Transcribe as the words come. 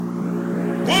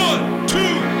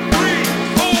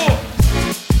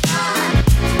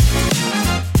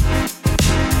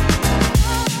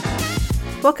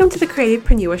Welcome to the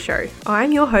Creativepreneur Show.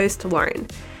 I'm your host, Lauren.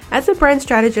 As a brand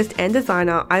strategist and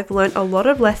designer, I've learned a lot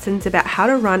of lessons about how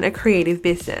to run a creative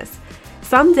business.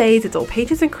 Some days it's all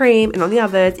peaches and cream, and on the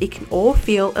others, it can all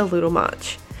feel a little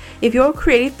much. If you're a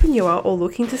creativepreneur or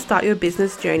looking to start your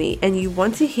business journey and you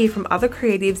want to hear from other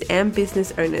creatives and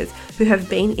business owners who have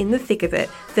been in the thick of it,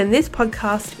 then this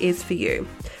podcast is for you.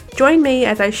 Join me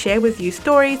as I share with you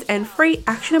stories and free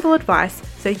actionable advice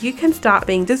so you can start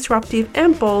being disruptive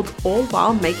and bold, all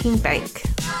while making bank.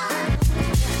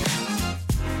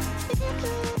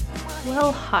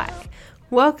 Well, hi.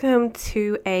 Welcome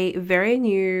to a very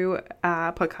new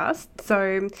podcast.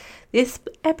 So this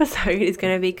episode is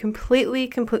going to be completely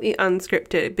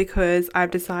unscripted because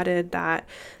I've decided that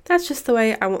that's just the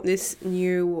way I want this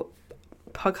new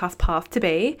podcast path to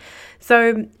be.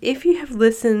 So if you have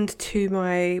listened to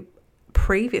my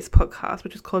previous podcast,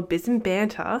 which is called Biz and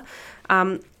Banter,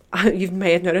 you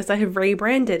may have noticed I have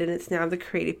rebranded and it's now the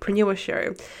Creativepreneur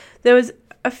Show. There was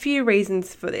a few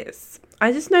reasons for this.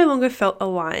 I just no longer felt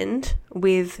aligned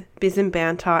with Biz and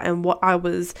Banter and what I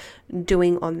was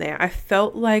doing on there. I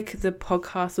felt like the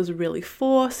podcast was really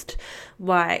forced.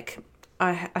 Like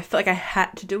I felt like I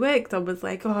had to do it because I was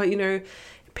like,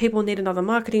 people need another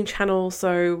marketing channel,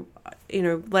 so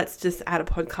let's just add a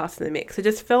podcast in the mix. It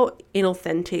just felt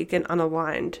inauthentic and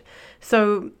unaligned.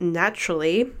 So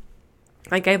naturally,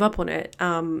 I gave up on it.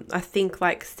 I think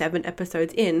like 7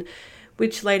 episodes in,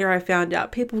 which later I found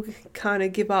out people kind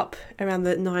of give up around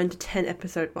the 9 to 10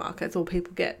 episode mark. That's all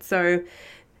people get. So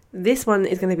this one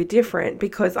is going to be different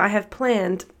because I have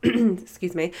planned,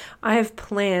 I have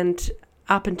planned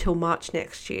up until March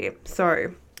next year.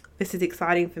 So this is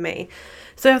exciting for me.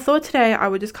 So I thought today I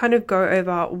would just kind of go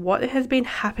over what has been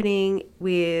happening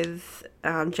with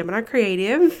Gemini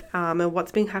Creative and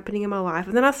what's been happening in my life.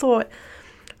 And then I thought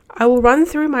I will run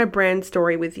through my brand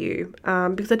story with you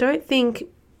because I don't think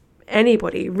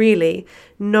anybody really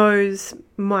knows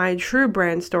my true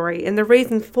brand story. And the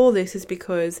reason for this is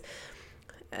because,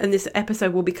 and this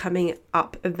episode will be coming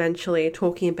up eventually,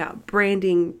 talking about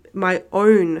branding my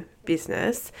own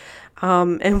business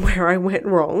and where I went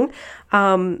wrong.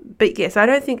 But yes, I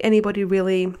don't think anybody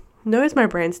really knows my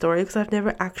brand story because I've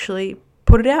never actually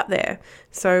put it out there.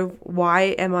 So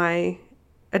why am I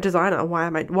a designer? Why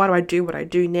do I do what I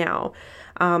do now?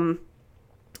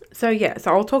 So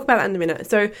I'll talk about that in a minute.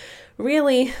 So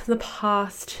really the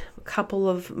past couple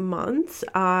of months,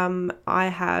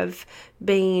 I have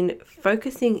been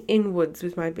focusing inwards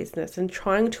with my business and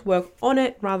trying to work on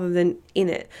it rather than in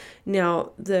it.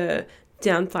 Now, the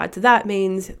downside to that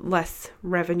means less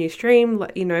revenue stream,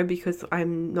 because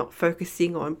I'm not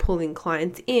focusing on pulling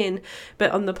clients in.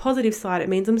 But on the positive side, it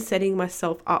means I'm setting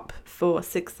myself up for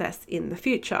success in the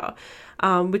future,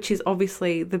 which is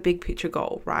obviously the big picture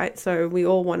goal, right? So we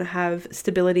all want to have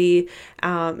stability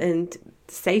and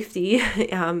safety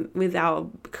with our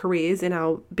careers and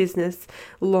our business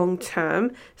long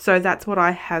term. So that's what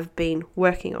I have been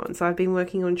working on. So I've been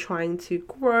working on trying to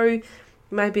grow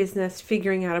my business,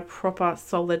 figuring out a proper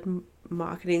solid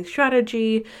marketing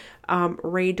strategy,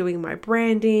 redoing my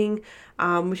branding,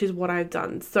 which is what I've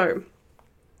done. So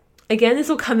again, this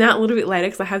will come out a little bit later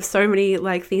because I have so many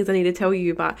things I need to tell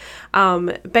you, but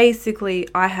basically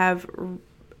I have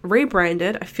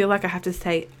rebranded. I feel like I have to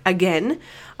say again,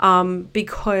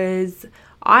 because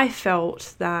I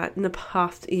felt that in the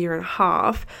past year and a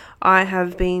half, I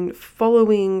have been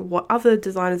following what other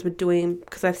designers were doing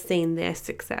because I've seen their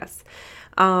success.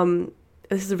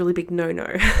 This is a really big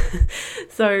no-no.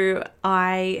 So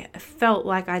I felt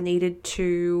like I needed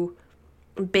to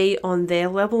be on their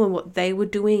level and what they were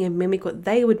doing and mimic what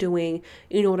they were doing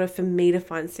in order for me to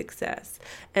find success.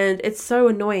 And it's so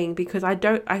annoying because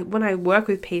when I work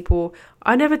with people,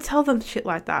 I never tell them shit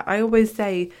like that. I always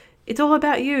say, it's all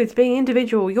about you. It's being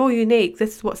individual. You're unique.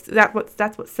 That's what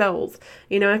sells.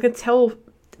 I can tell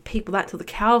people that till the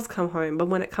cows come home, but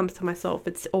when it comes to myself,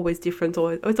 it's always different,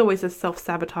 or it's always a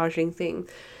self-sabotaging thing.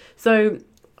 So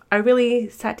I really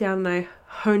sat down and I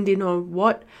honed in on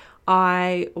what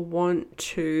I want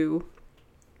to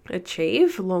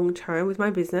achieve long term with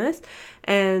my business,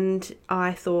 and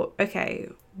I thought, okay,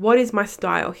 what is my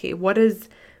style here? What does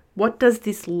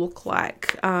this look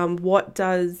like? What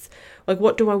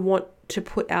do I want to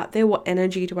put out there? What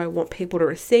energy do I want people to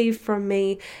receive from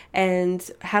me? And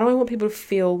how do I want people to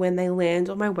feel when they land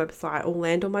on my website or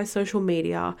land on my social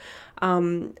media?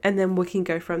 And then we can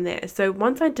go from there. So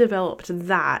once I developed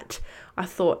that, I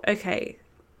thought, okay,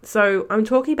 so I'm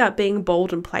talking about being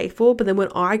bold and playful, but then when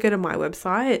I go to my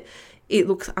website, it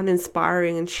looks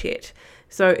uninspiring and shit.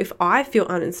 So if I feel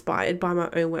uninspired by my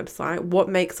own website, what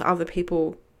makes other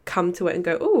people come to it and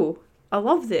go, "Ooh, I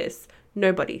love this"?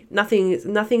 Nobody. Nothing is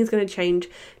going to change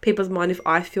people's mind if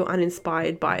I feel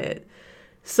uninspired by it.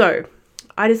 So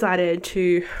I decided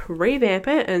to revamp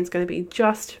it, and it's going to be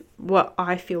just what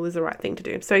I feel is the right thing to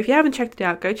do. So if you haven't checked it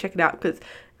out, go check it out, because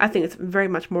I think it's very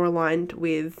much more aligned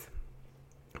with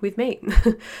me.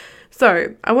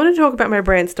 So I want to talk about my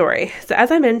brand story. So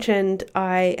as I mentioned,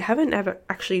 I haven't ever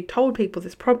actually told people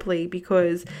this properly,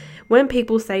 because when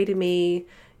people say to me,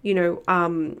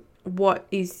 what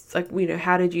is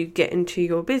how did you get into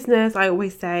your business? I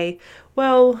always say,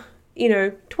 well,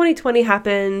 2020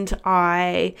 happened.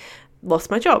 I lost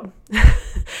my job.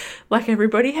 Like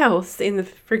everybody else in the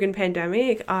friggin'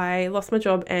 pandemic, I lost my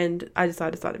job and I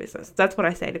decided to start a business. That's what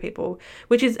I say to people,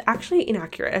 which is actually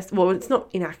inaccurate. Well, it's not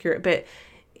inaccurate, but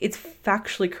it's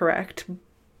factually correct.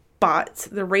 But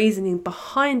the reasoning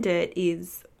behind it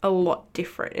is a lot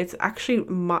different. It's actually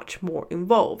much more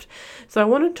involved. So I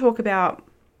want to talk about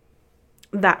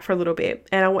that for a little bit.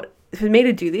 And for me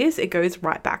to do this, it goes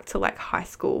right back to like high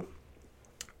school.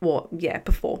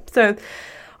 Before. So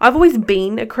I've always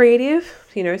been a creative,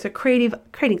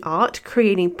 creating art,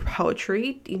 creating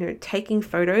poetry, taking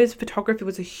photos. Photography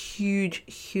was a huge,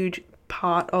 huge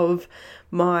part of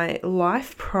my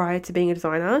life prior to being a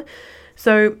designer.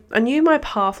 So I knew my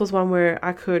path was one where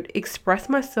I could express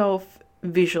myself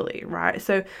visually, right?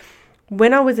 So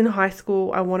when I was in high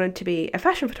school, I wanted to be a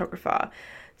fashion photographer.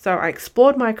 So I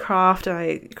explored my craft.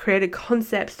 I created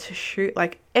concepts to shoot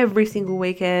like every single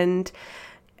weekend.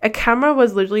 A camera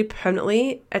was literally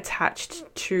permanently attached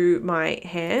to my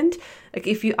hand. Like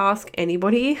if you ask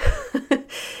anybody,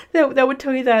 they would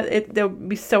tell you that they'll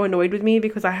be so annoyed with me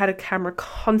because I had a camera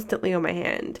constantly on my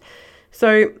hand.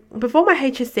 So before my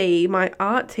HSC, my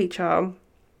art teacher,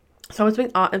 so I was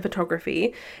doing art and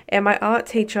photography, and my art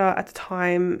teacher at the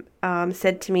time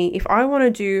said to me, if I want to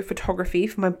do photography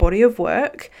for my body of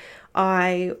work,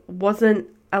 I wasn't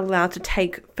allowed to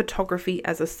take photography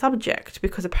as a subject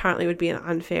because apparently it would be an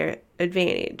unfair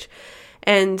advantage.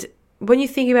 And when you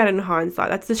think about it in hindsight,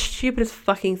 that's the stupidest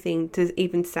fucking thing to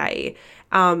even say.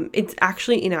 It's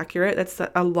actually inaccurate. That's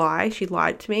a lie. She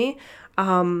lied to me.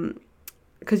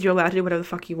 Because you're allowed to do whatever the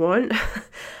fuck you want.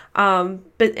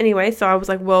 But anyway, so I was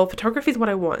like, well, photography is what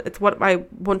I want. It's what I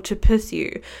want to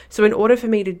pursue. So in order for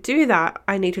me to do that,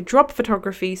 I need to drop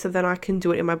photography so then I can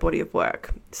do it in my body of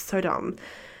work. So dumb.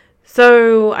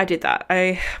 So I did that.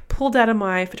 I pulled out of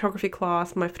my photography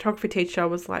class. My photography teacher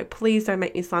was like, please don't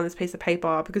make me sign this piece of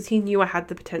paper, because he knew I had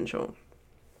the potential.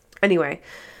 Anyway,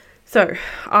 so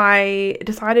I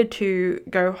decided to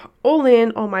go all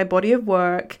in on my body of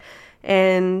work,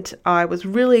 and I was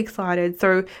really excited.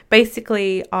 So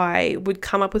basically I would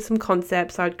come up with some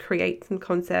concepts, I'd create some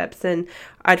concepts, and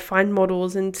I'd find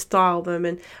models and style them.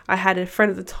 And I had a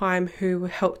friend at the time who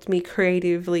helped me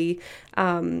creatively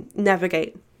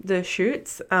navigate the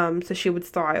shoots. So she would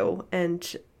style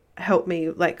and help me,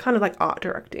 like kind of like art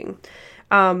directing,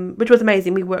 which was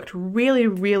amazing. We worked really,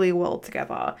 really well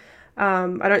together.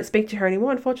 I don't speak to her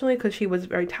anymore, unfortunately, because she was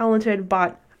very talented,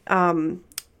 but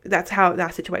that's how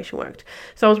that situation worked.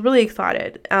 So I was really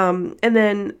excited. And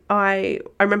then I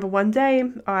remember one day,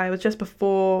 I was just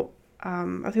before, I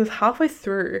think it was halfway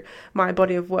through my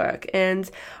body of work, and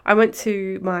I went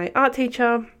to my art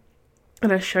teacher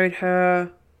and I showed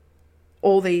her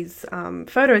all these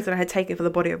photos that I had taken for the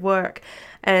body of work.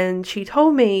 And she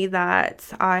told me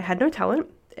that I had no talent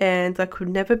and I could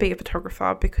never be a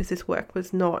photographer because this work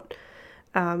was not,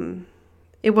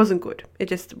 it wasn't good. It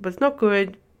just was not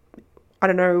good. I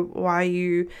don't know why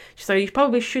so you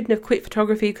probably shouldn't have quit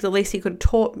photography because at least he could have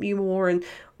taught you more and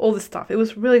all this stuff. It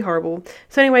was really horrible.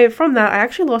 So anyway, from that, I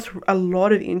actually lost a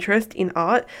lot of interest in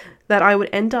art, that I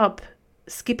would end up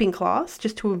skipping class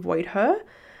just to avoid her.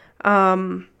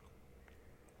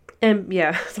 And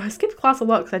yeah, so I skipped class a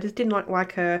lot because I just didn't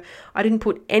like her. I didn't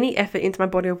put any effort into my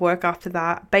body of work after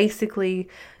that. Basically,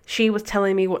 she was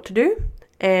telling me what to do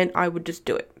and I would just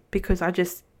do it because I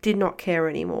just did not care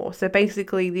anymore. So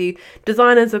basically the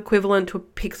designer's equivalent to a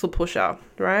pixel pusher,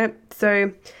 right?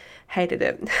 So hated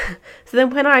it. So then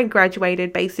when I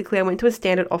graduated, basically I went to a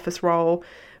standard office role,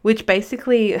 which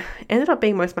basically ended up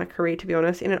being most of my career, to be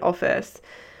honest, in an office.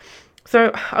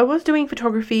 So I was doing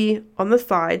photography on the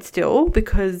side still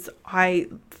because I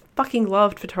fucking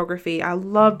loved photography. I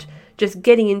loved just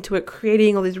getting into it,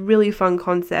 creating all these really fun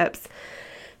concepts.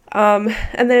 And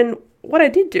then what I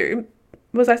did do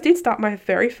was I did start my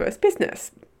very first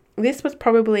business. This was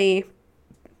probably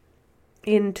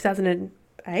in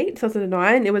 2008,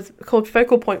 2009. It was called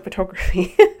Focal Point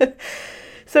Photography.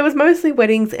 So it was mostly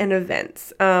weddings and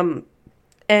events.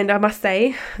 And I must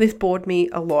say, this bored me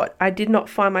a lot. I did not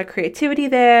find my creativity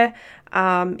there.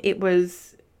 It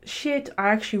was shit. I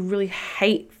actually really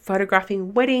hate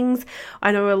photographing weddings.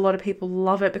 I know a lot of people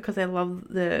love it because they love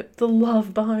the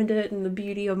love behind it and the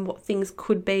beauty of what things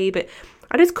could be, but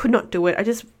I just could not do it.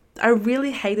 I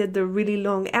really hated the really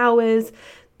long hours,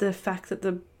 the fact that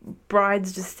the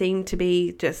brides just seemed to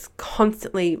be just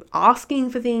constantly asking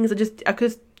for things. I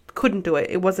just couldn't do it.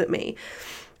 It wasn't me.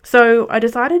 So I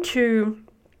decided to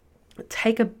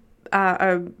take a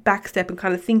back step and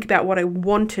kind of think about what I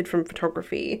wanted from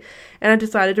photography, and I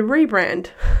decided to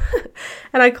rebrand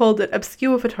and I called it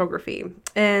Obscure Photography.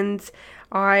 And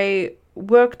I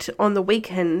worked on the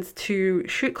weekends to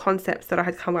shoot concepts that I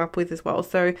had come up with as well.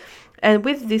 So, and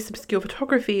with this Obscure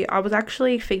Photography, I was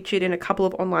actually featured in a couple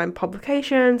of online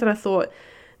publications, and I thought,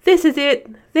 this is it.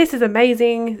 This is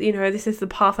amazing. You know, this is the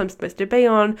path I'm supposed to be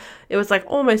on. It was like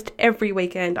almost every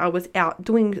weekend I was out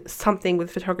doing something with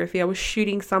photography. I was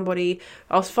shooting somebody.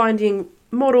 I was finding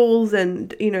models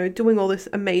and, you know, doing all this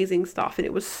amazing stuff. And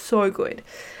it was so good.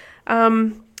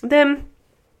 Then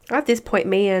at this point,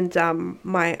 me and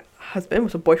my husband,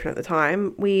 was a boyfriend at the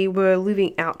time, we were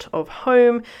living out of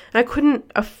home, and I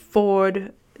couldn't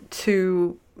afford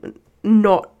to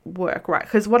not work, right?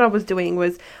 Because what I was doing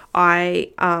was I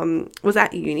was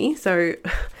at uni. So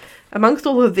amongst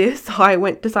all of this, I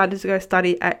decided to go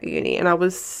study at uni, and I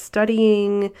was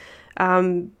studying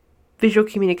visual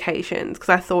communications because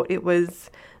I thought it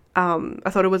was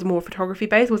more photography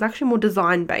based. It was actually more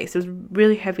design based. It was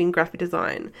really heavy in graphic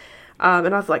design.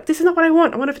 And I was like, this is not what I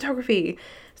want. I want a photography.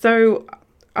 So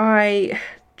I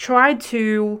I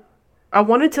didn't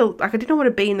want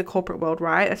to be in the corporate world,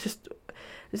 right?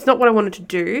 It's not what I wanted to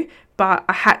do, but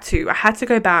I had to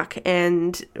go back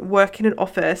and work in an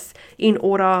office in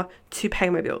order to pay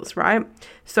my bills, right?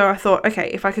 So I thought, okay,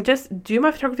 if I could just do my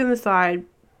photography on the side,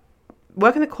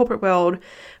 work in the corporate world,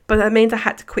 but that means I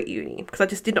had to quit uni because I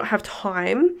just did not have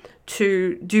time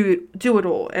to do it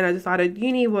all. And I decided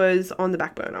uni was on the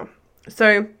back burner.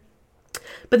 So,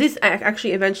 but this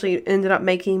actually eventually ended up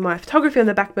making my photography on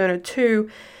the back burner too.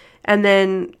 And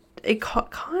then it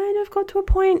kind of got to a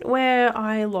point where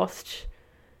I lost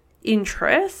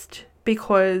interest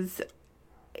because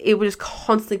it was just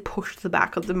constantly pushed to the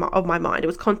back of my mind. It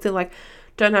was constantly like,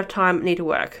 don't have time, need to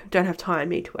work. Don't have time,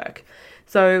 need to work.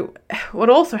 So what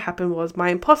also happened was my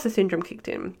imposter syndrome kicked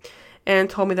in and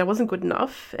told me that I wasn't good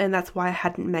enough, and that's why I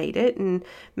hadn't made it. And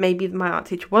maybe my art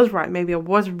teacher was right. Maybe I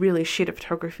was really shit at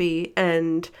photography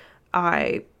and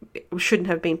I shouldn't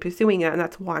have been pursuing it, and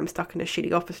that's why I'm stuck in a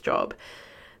shitty office job.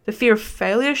 The fear of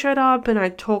failure showed up, and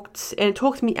it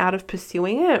talked me out of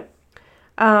pursuing it.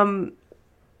 And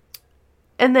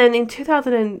then in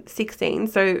 2016,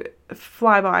 so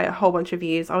fly by a whole bunch of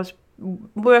years, I was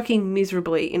working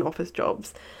miserably in office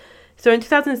jobs. So in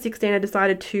 2016, I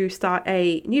decided to start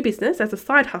a new business as a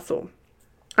side hustle.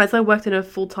 As I worked in a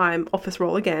full-time office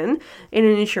role again in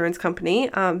an insurance company,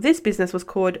 this business was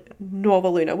called Nuova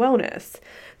Luna Wellness.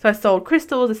 So I sold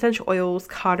crystals, essential oils,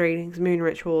 card readings, moon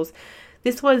rituals.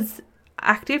 This was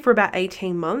active for about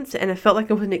 18 months, and it felt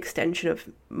like it was an extension of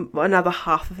another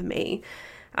half of me.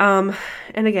 And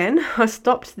again, I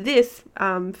stopped this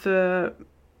for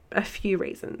a few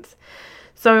reasons.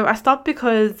 So I stopped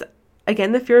because,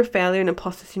 again, the fear of failure and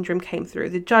imposter syndrome came through.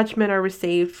 The judgment I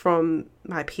received from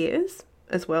my peers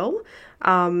as well,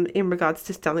 in regards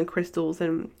to selling crystals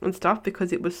and stuff,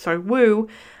 because it was so woo.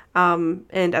 And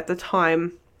at the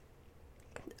time,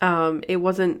 it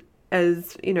wasn't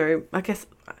as, you know, I guess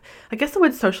the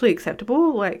word socially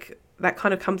acceptable, like that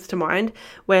kind of comes to mind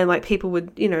when like people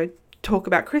would, you know, talk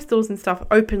about crystals and stuff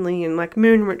openly and like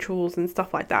moon rituals and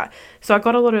stuff like that. So I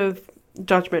got a lot of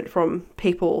judgment from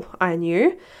people I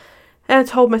knew. And I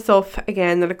told myself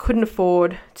again that I couldn't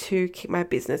afford to keep my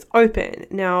business open.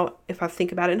 Now, if I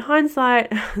think about it in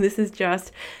hindsight, this is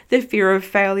just the fear of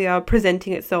failure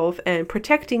presenting itself and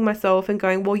protecting myself and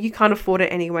going, well, you can't afford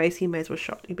it anyway, so you may as well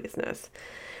shut your business.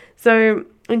 So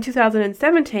in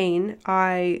 2017,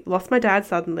 I lost my dad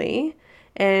suddenly,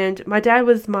 and my dad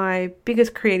was my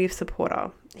biggest creative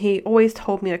supporter. He always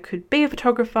told me I could be a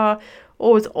photographer,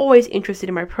 or was always interested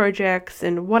in my projects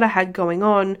and what I had going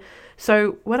on.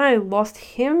 So when I lost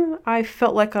him, I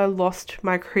felt like I lost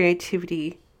my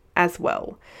creativity as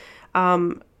well.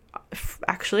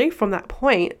 Actually, from that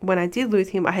point, when I did lose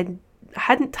him, I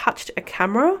hadn't touched a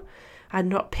camera. I had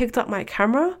not picked up my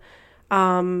camera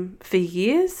for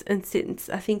years, and since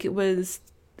I think it was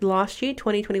last year,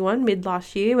 2021, mid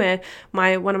last year, where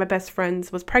one of my best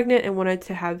friends was pregnant and wanted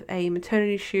to have a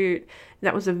maternity shoot.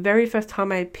 That was the very first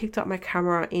time I picked up my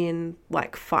camera in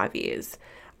like 5 years.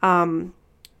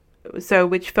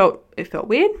 So it felt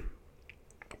weird,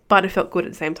 but it felt good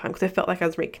at the same time because I felt like I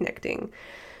was reconnecting.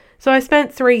 So I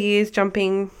spent 3 years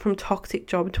jumping from toxic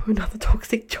job to another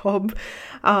toxic job.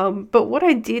 But what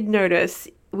I did notice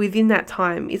within that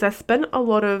time is I spent a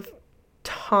lot of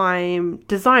time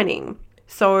designing.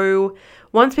 So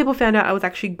once people found out I was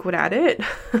actually good at it,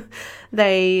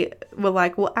 they were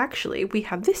like, well, actually, we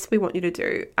have this we want you to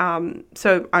do.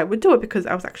 So I would do it because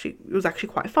it was actually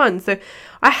quite fun. So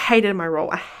I hated my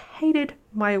role. I hated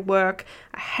my work.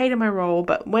 I hated my role.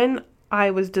 But when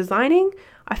I was designing,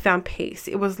 I found peace.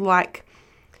 It was like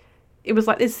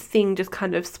this thing just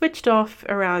kind of switched off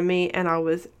around me, and I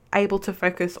was able to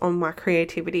focus on my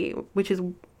creativity, which is,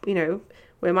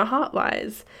 where my heart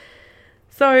lies.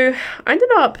 So I ended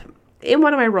up in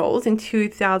one of my roles in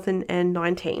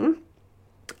 2019.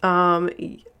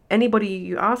 Anybody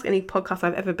you ask, any podcast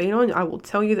I've ever been on, I will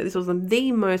tell you that this was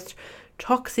the most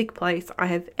toxic place I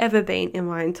have ever been in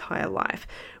my entire life.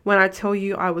 When I tell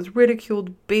you I was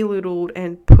ridiculed, belittled,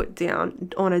 and put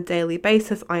down on a daily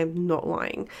basis, I am not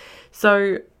lying.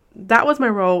 So that was my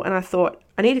role, and I thought,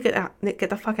 I need to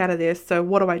get the fuck out of this. So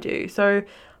what do I do? So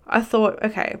I thought,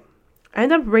 okay, I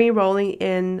ended up re-enrolling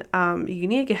in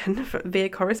uni again via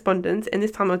correspondence, and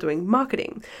this time I was doing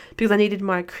marketing because I needed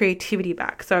my creativity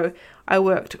back. So I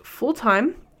worked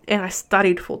full-time and I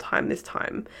studied full-time this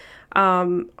time.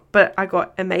 But I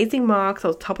got amazing marks. I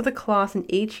was top of the class in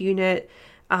each unit.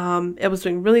 I was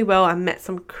doing really well. I met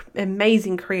some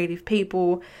amazing creative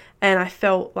people, and I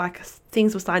felt like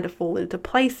things were starting to fall into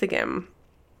place again.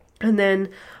 And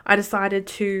then I decided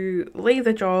to leave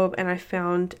the job, and I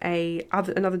found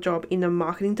another job in the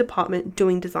marketing department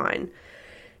doing design.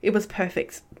 It was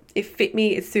perfect. It fit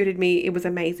me. It suited me. It was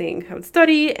amazing. I would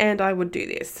study and I would do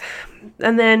this.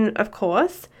 And then, of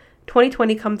course,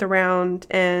 2020 comes around,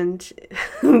 and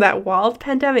that wild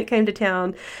pandemic came to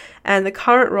town, and the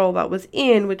current role that was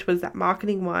in, which was that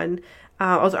marketing one,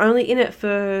 I was only in it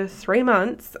for 3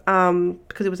 months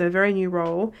because it was a very new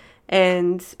role,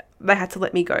 and they had to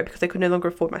let me go because they could no longer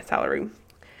afford my salary.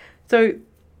 So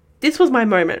this was my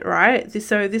moment, right?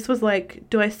 So this was like,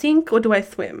 do I sink or do I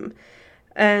swim?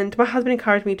 And my husband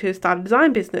encouraged me to start a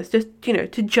design business, just,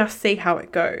 to just see how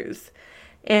it goes.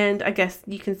 And I guess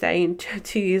you can say in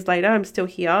 2 years later, I'm still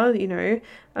here,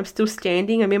 I'm still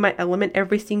standing. I'm in my element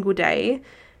every single day.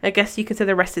 I guess you can say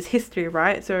the rest is history,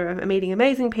 right? So I'm meeting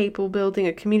amazing people, building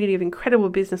a community of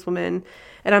incredible businesswomen,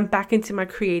 and I'm back into my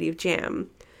creative jam.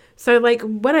 So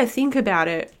when I think about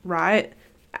it, right,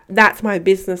 that's my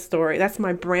business story. That's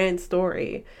my brand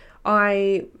story.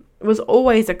 I was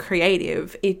always a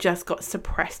creative. It just got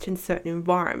suppressed in certain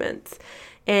environments.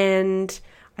 And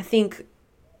I think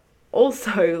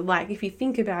also, if you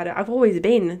think about it, I've always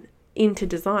been into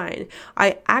design.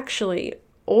 I actually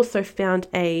also found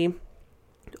a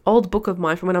old book of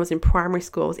mine from when I was in primary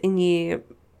school. I was in year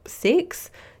 5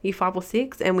 or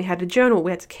 6, and we had a journal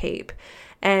we had to keep.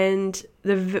 And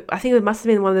I think it must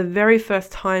have been one of the very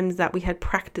first times that we had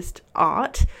practiced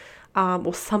art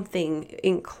or something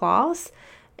in class,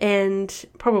 and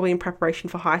probably in preparation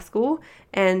for high school.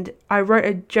 And I wrote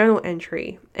a journal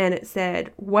entry, and it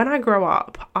said, when I grow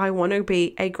up, I want to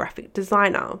be a graphic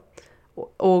designer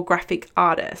or graphic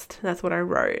artist. That's what I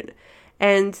wrote.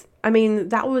 And I mean,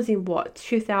 that was in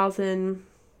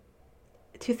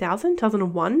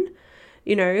 2001?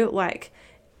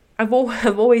 I've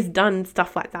always done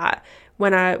stuff like that.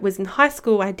 When I was in high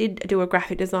school, I did do a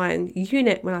graphic design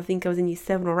unit when I think I was in year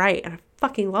 7 or 8, and I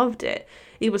fucking loved it.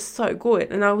 It was so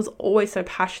good, and I was always so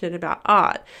passionate about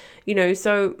art,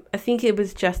 so I think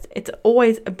it's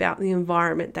always about the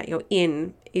environment that you're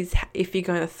in, is if you're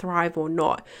going to thrive or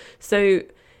not. So,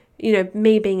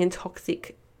 me being in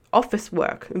toxic office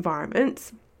work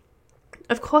environments,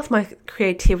 of course my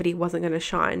creativity wasn't going to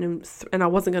shine and I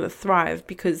wasn't going to thrive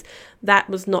because that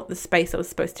was not the space I was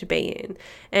supposed to be in.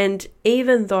 And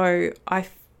even though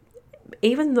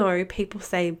people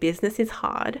say business is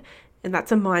hard, and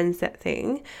that's a mindset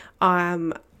thing,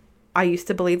 I used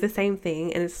to believe the same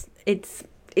thing, and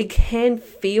it can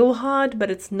feel hard,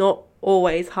 but it's not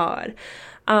always hard.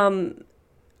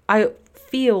 I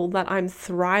feel that I'm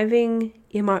thriving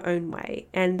in my own way,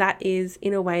 and that is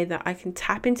in a way that I can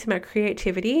tap into my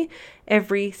creativity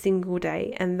every single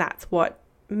day, and that's what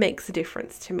makes a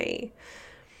difference to me.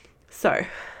 So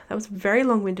that was a very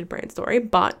long-winded brand story,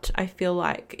 but I feel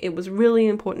like it was really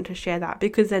important to share that,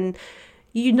 because then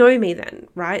you know me then,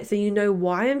 right? So you know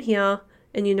why I'm here,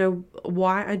 and you know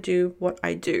why I do what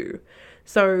I do.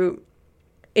 So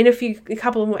in a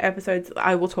couple of more episodes,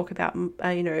 I will talk about,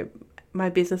 my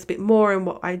business a bit more and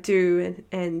what I do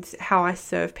and how I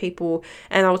serve people,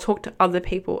 and I'll talk to other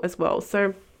people as well.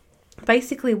 So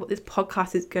basically what this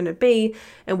podcast is going to be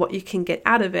and what you can get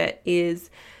out of it is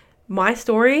my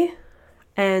story,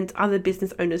 and other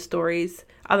business owners' stories,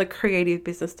 other creative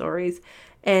business stories,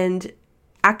 and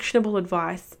actionable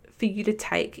advice for you to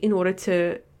take in order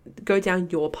to go down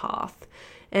your path.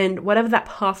 And whatever that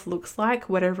path looks like,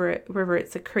 whether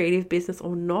it's a creative business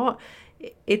or not,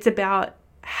 it's about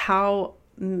how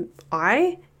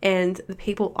I and the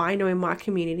people I know in my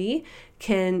community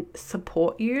can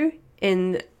support you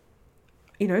in,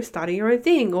 starting your own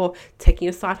thing or taking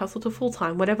your side hustle to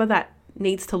full-time, whatever that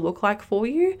needs to look like for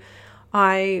you.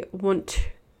 I want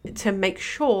to make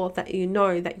sure that you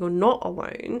know that you're not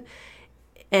alone.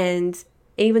 And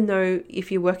even though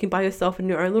if you're working by yourself in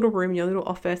your own little room, your little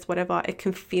office, whatever, it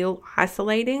can feel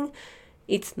isolating,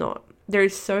 it's not.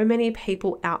 There's so many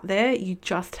people out there. You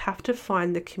just have to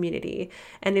find the community.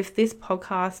 And if this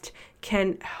podcast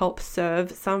can help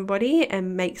serve somebody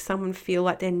and make someone feel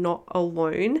like they're not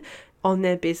alone on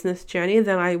their business journey,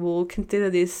 then I will consider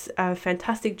this a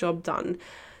fantastic job done.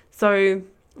 So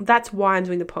that's why I'm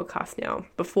doing the podcast now.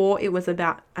 Before, it was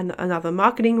about another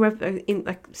marketing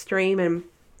stream and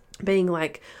being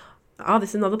like, oh, this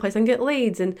is another place I can get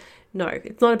leads. And no,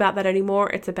 it's not about that anymore.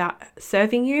 It's about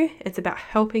serving you. It's about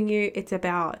helping you. It's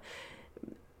about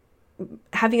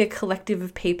having a collective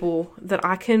of people that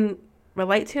I can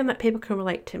relate to and that people can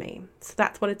relate to me. So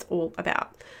that's what it's all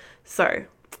about. So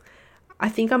I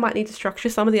think I might need to structure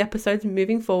some of the episodes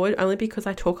moving forward, only because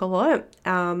I talk a lot,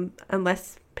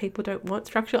 unless people don't want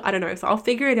structure. I don't know. So I'll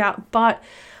figure it out. But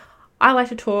I like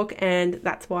to talk, and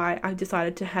that's why I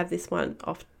decided to have this one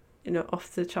off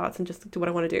the charts and just do what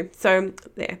I want to do. So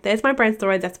there's my brand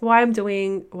story. That's why I'm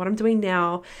doing what I'm doing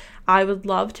now. I would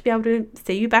love to be able to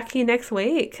see you back here next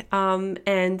week. And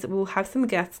we'll have some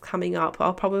guests coming up.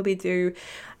 I'll probably do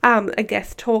a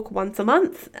guest talk once a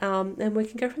month, and we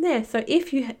can go from there. So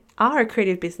if you are a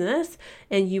creative business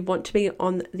and you want to be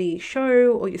on the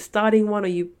show, or you're starting one,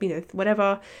 or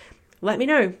whatever, let me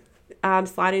know.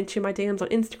 Slide into my DMs on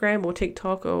Instagram or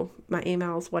TikTok or my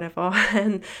emails, whatever,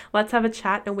 and let's have a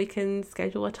chat, and we can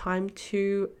schedule a time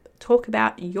to talk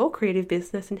about your creative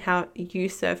business and how you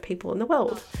serve people in the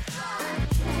world.